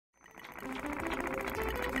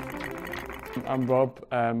I'm Rob,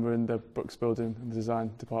 we're in the Brooks Building and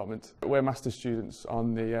Design department. We're master's students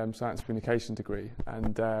on the Science Communication degree,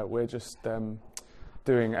 and we're just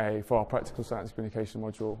doing for our practical Science Communication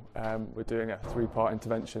module, we're doing a 3-part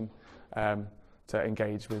intervention to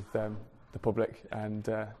engage with the public and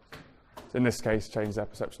in this case change their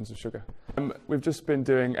perceptions of sugar. We've just been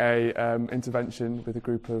doing a intervention with a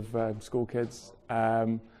group of school kids,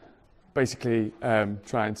 basically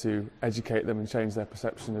trying to educate them and change their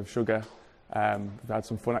perception of sugar. We've had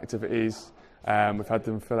some fun activities, we've had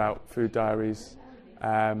them fill out food diaries,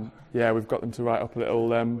 we've got them to write up a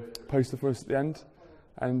little poster for us at the end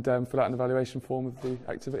and fill out an evaluation form of the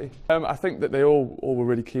activity. I think that they all were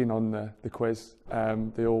really keen on the quiz.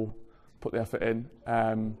 They all put the effort in,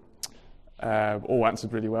 all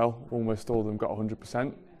answered really well, almost all of them got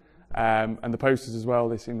 100%. And the posters as well,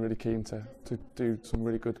 they seemed really keen to do some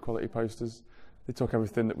really good quality posters. They took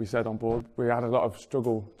everything that we said on board. We had a lot of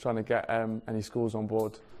struggle trying to get any schools on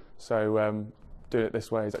board, so doing it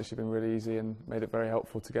this way has actually been really easy and made it very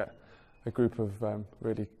helpful to get a group of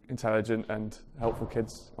really intelligent and helpful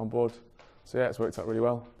kids on board. So yeah, it's worked out really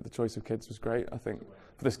well. The choice of kids was great. I think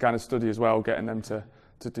for this kind of study as well, getting them to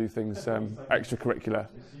do things extracurricular,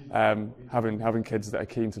 having kids that are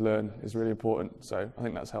keen to learn is really important. So I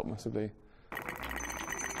think that's helped massively.